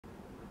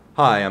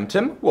Hi, I'm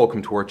Tim,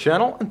 welcome to our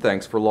channel, and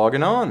thanks for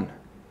logging on.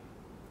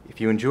 If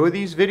you enjoy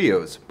these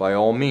videos, by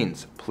all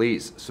means,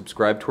 please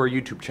subscribe to our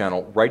YouTube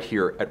channel right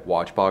here at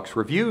Watchbox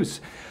Reviews.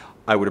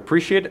 I would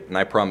appreciate it, and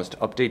I promise to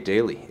update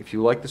daily. If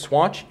you like this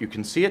watch, you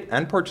can see it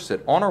and purchase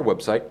it on our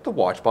website,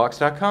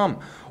 thewatchbox.com.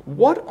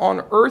 What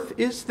on earth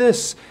is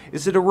this?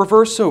 Is it a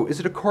Reverso? Is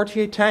it a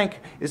Cartier tank?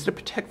 Is it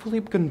a Patek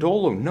Philippe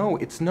Gondolo? No,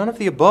 it's none of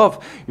the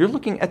above. You're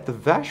looking at the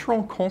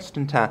Vacheron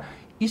Constantin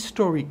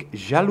Historiques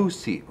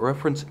Jalousie,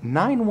 reference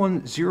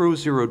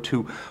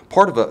 91002,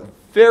 part of a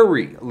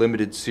very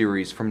limited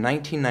series from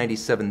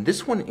 1997,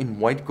 this one in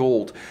white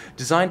gold,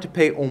 designed to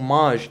pay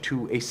homage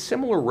to a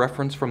similar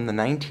reference from the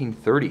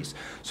 1930s.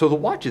 So the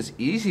watch is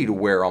easy to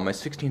wear on my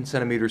 16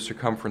 centimeter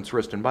circumference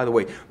wrist, and by the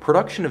way,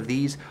 production of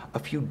these, a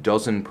few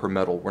dozen per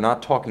metal. We're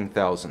not talking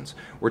thousands,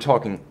 we're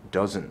talking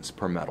dozens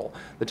per metal.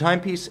 The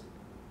timepiece,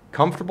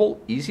 comfortable,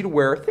 easy to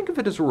wear. Think of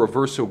it as a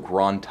Reverso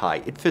Grand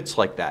tie. It fits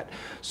like that.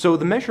 So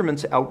the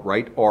measurements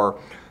outright are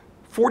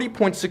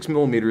 40.6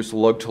 millimeters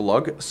lug to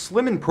lug,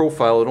 slim in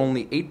profile at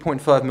only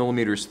 8.5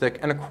 millimeters thick,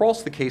 and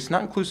across the case,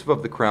 not inclusive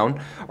of the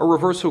crown, a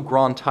Reverso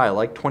Grand tie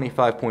like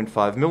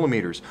 25.5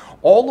 millimeters.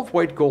 All of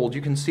white gold,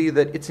 you can see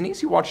that it's an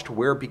easy watch to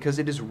wear because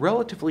it is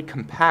relatively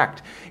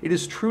compact. It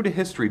is true to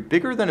history,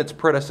 bigger than its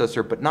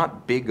predecessor, but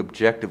not big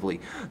objectively.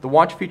 The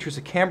watch features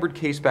a cambered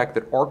caseback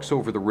that arcs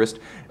over the wrist.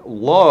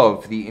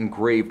 Love the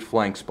engraved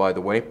flanks, by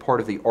the way, part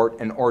of the art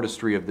and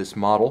artistry of this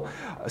model.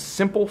 A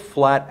simple,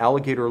 flat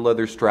alligator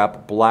leather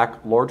strap, black,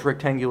 large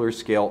rectangular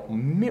scale,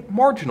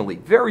 marginally,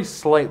 very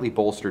slightly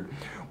bolstered,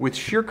 with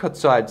sheer cut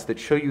sides that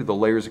show you the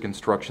layers of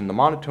construction, the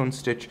monotone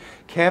stitch,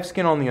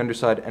 calfskin on the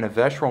underside, and a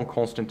Vacheron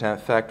Constantin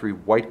factory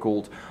white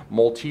gold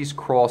Maltese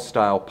cross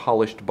style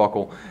polished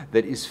buckle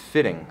that is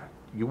fitting.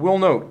 You will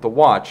note the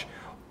watch,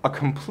 a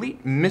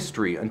complete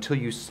mystery until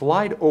you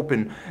slide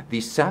open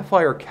the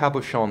sapphire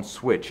cabochon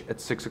switch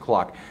at 6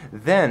 o'clock.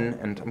 Then,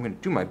 and I'm going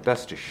to do my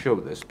best to show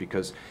this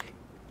because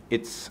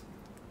it's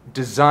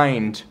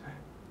designed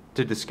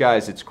to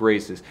disguise its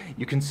graces.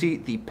 You can see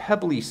the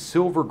pebbly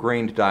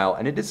silver-grained dial,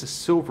 and it is a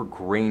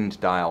silver-grained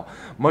dial,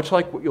 much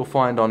like what you'll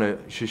find on a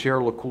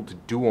Jaeger-LeCoultre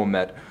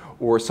Duomet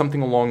or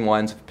something along the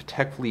lines of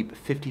Patek Philippe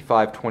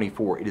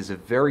 5524. It is a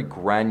very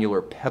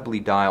granular, pebbly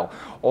dial.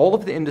 All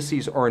of the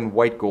indices are in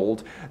white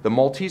gold, the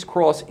Maltese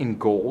cross in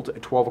gold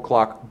at 12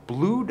 o'clock,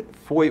 blued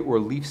foy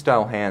or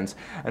leaf-style hands,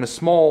 and a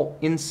small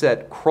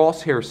inset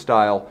crosshair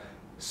style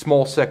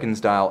small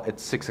seconds dial at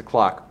 6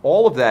 o'clock.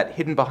 All of that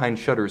hidden behind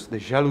shutters. The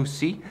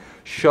Jalousie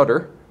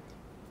Shutter,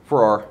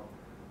 for our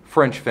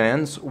French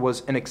fans,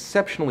 was an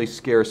exceptionally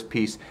scarce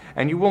piece,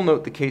 and you will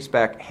note the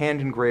caseback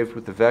hand engraved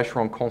with the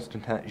Vacheron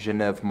Constantin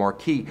Genève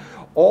marquee.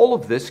 All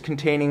of this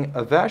containing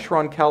a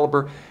Vacheron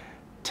caliber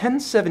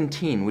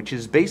 1017, which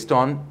is based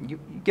on, you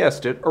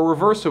guessed it, a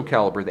Reverso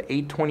caliber, the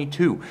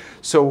 822.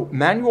 So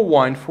manual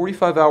wind,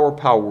 45-hour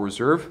power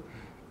reserve,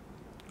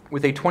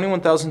 with a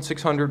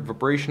 21,600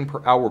 vibration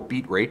per hour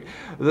beat rate.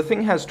 The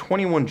thing has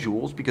 21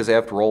 joules because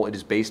after all it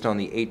is based on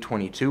the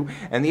 822,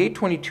 and the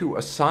 822,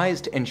 a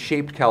sized and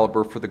shaped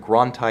caliber for the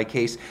Grand Tie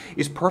case,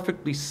 is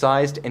perfectly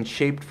sized and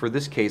shaped for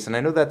this case, and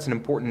I know that's an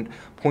important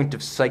point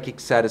of psychic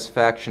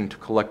satisfaction to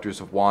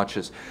collectors of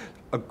watches.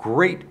 A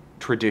great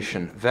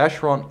tradition.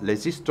 Vacheron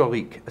Les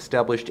Historiques,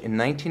 established in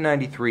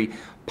 1993,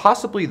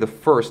 possibly the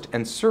first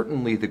and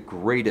certainly the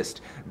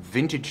greatest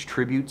vintage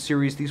tribute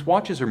series. These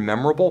watches are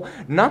memorable,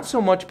 not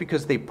so much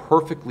because they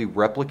perfectly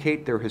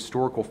replicate their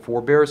historical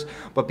forebears,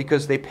 but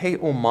because they pay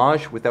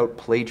homage without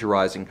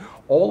plagiarizing.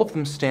 All of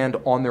them stand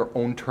on their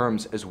own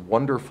terms as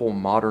wonderful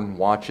modern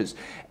watches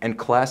and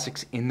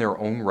classics in their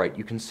own right.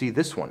 You can see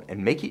this one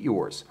and make it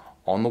yours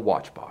on the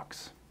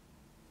Watchbox.